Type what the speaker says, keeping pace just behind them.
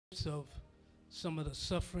of some of the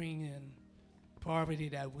suffering and poverty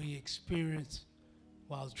that we experience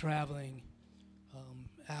while traveling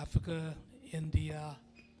Africa, India,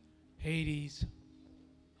 Hades.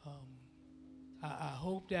 Um, I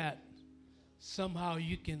hope that somehow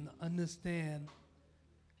you can understand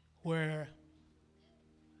where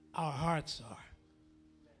our hearts are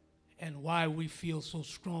and why we feel so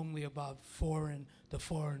strongly about the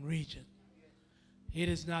foreign region. It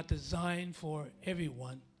is not designed for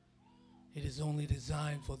everyone. It is only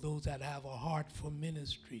designed for those that have a heart for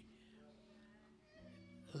ministry.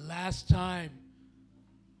 Last time,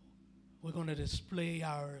 we're going to display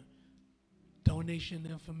our donation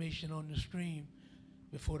information on the stream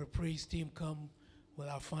before the praise team come with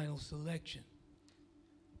our final selection.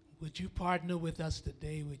 Would you partner with us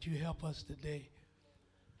today? Would you help us today?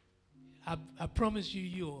 I promise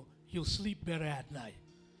you, you'll sleep better at night,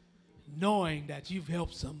 knowing that you've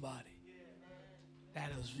helped somebody that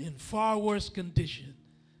is in far worse condition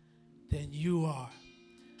than you are.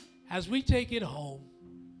 As we take it home,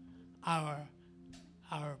 our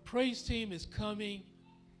praise team is coming.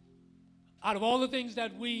 Out of all the things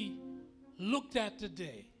that we looked at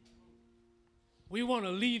today, we want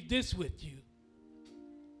to leave this with you.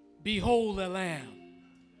 Behold the Lamb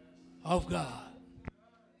of God.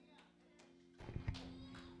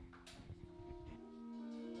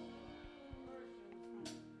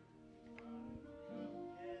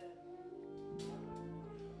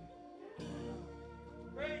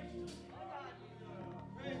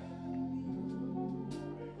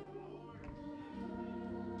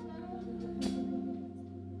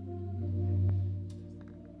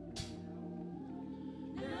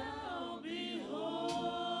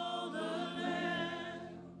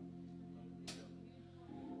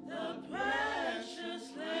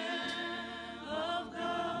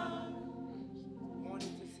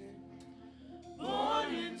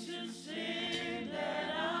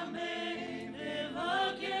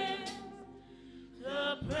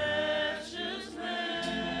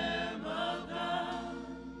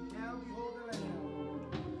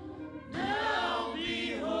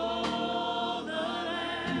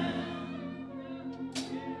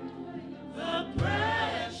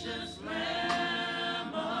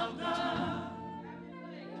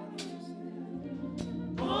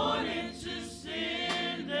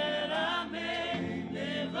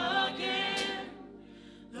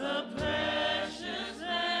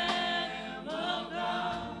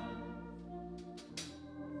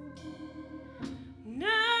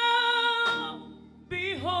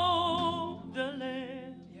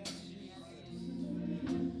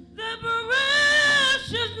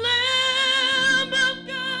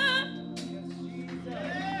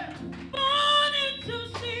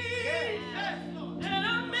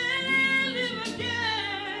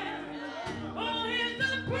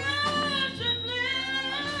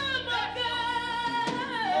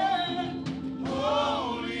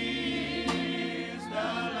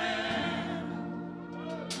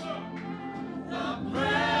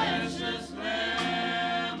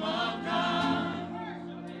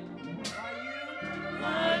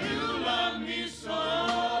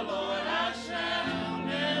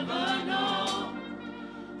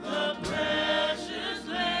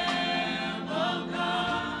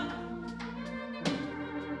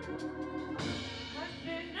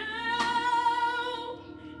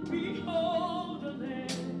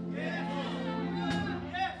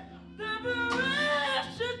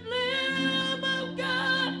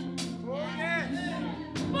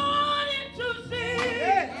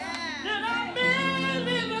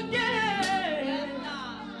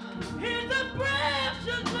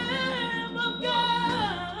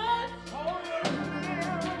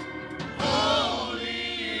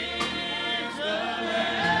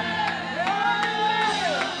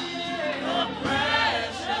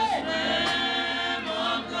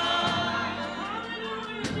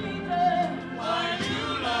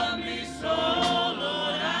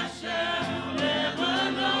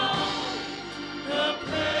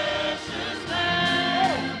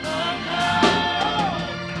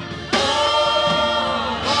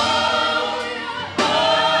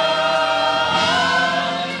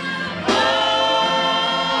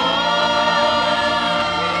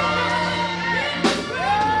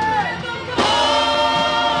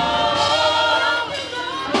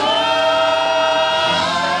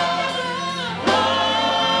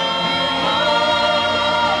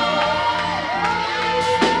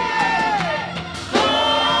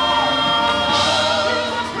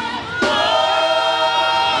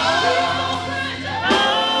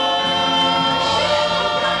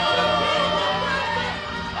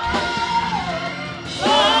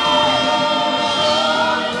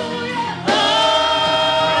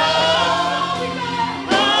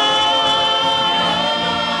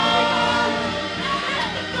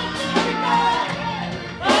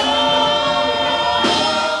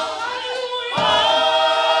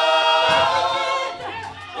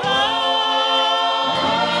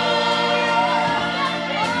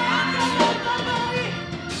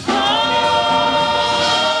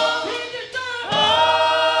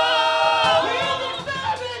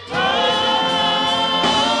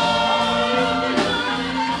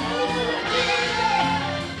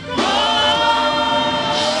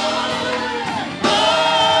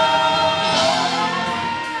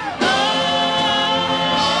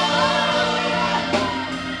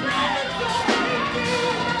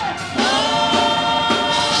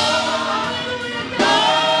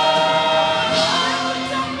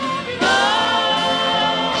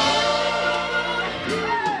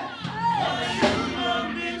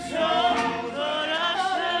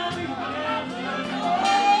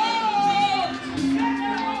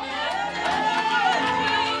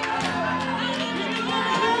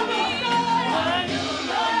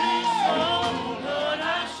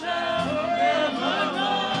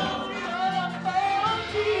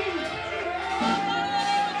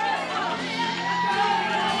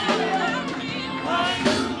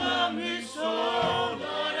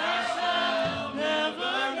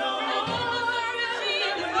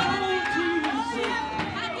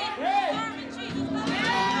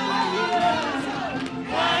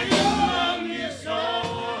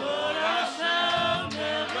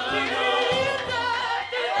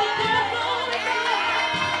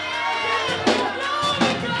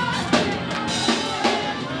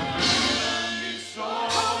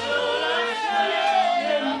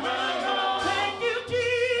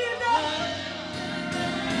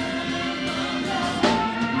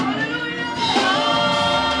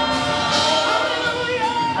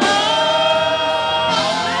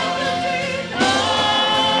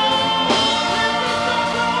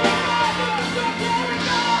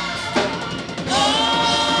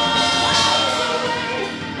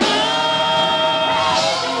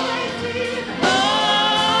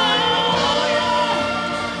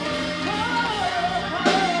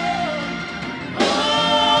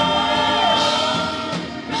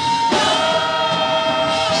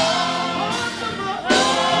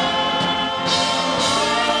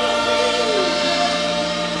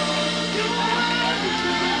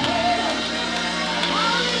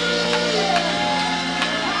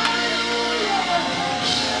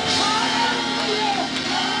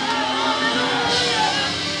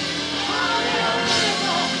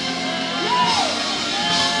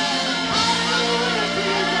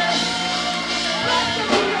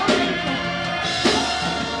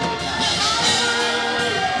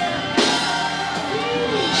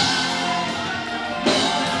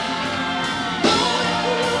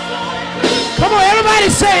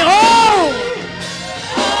 Everybody say, oh.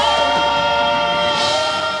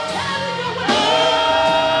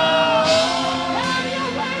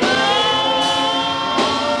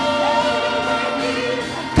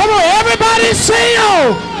 Come on, everybody say,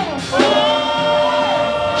 oh.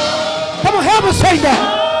 Come on, help us say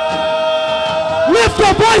that. Lift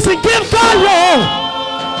your voice and give God your all.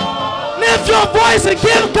 Lift your voice and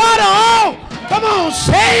give God a all. Come on,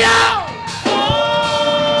 say out.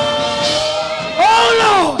 Oh,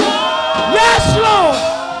 Lord. Yes, Lord.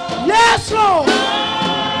 Yes, Lord.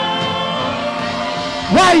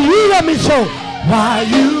 Why you love me so? Why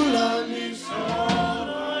you love me so?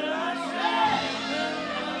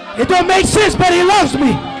 It don't make sense, but he loves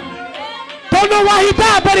me. Don't know why he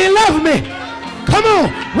died, but he loves me. Come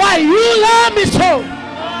on. Why you love me so?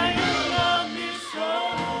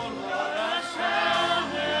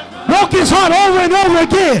 Broke his heart over and over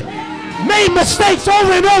again. Made mistakes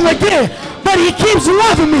over and over again. But he keeps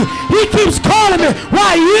loving me. He keeps calling me.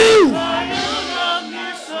 Why you?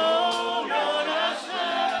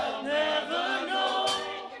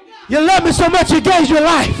 You love me so much you gave your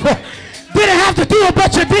life. Didn't have to do it,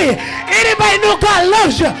 but you did. Anybody know God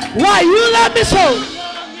loves you? Why you love me so?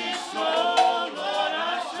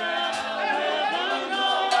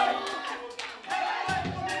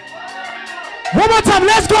 One more time,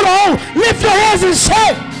 let's go to home. Lift your hands and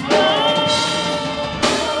say,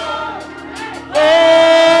 oh, oh.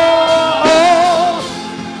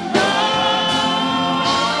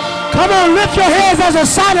 Come on, lift your hands as a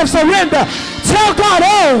sign of surrender. Tell God,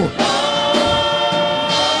 oh.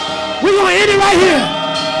 We're going to end it right here.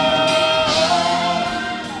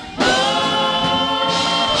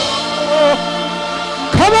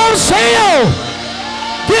 Come on, say, oh.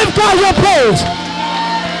 Give God your praise.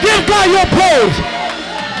 Give God your praise.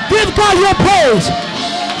 Give God your praise.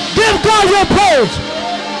 Give God your praise.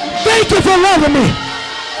 Thank you for loving me.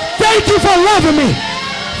 Thank you for loving me.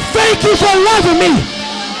 Thank you for loving me.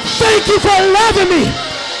 Thank you for loving me.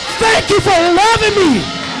 Thank you for loving me.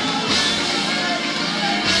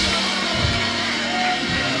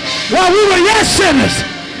 While we were yet sinners.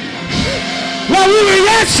 While we were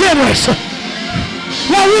yet sinners.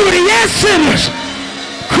 While we were yet sinners.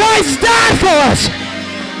 Christ died for us.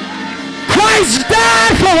 Christ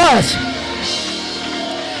died for us.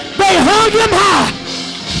 They hung him high.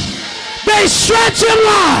 They stretched him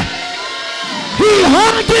wide. He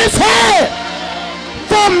hung his head.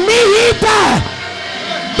 For me he died.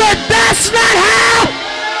 But that's not how.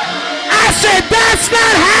 I said that's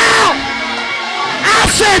not how. I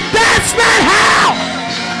said that's not how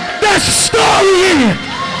the story is.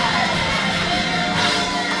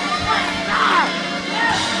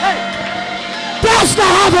 That's not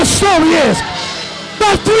how the story is.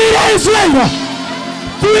 But 3 days later,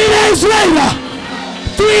 3 days later,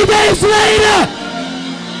 3 days later,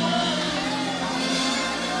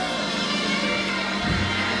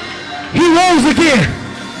 he rose again.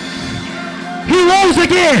 He rose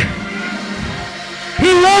again.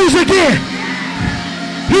 He rose again.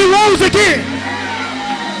 He rose again.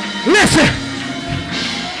 Listen,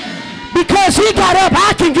 because he got up,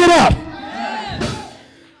 I can get up.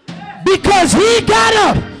 Because he got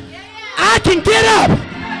up, I can get up.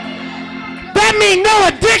 That means no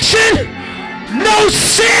addiction, no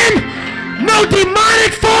sin, no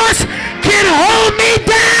demonic force can hold me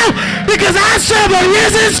down because I serve a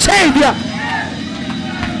risen Savior.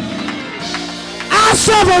 I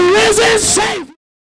serve a risen Savior.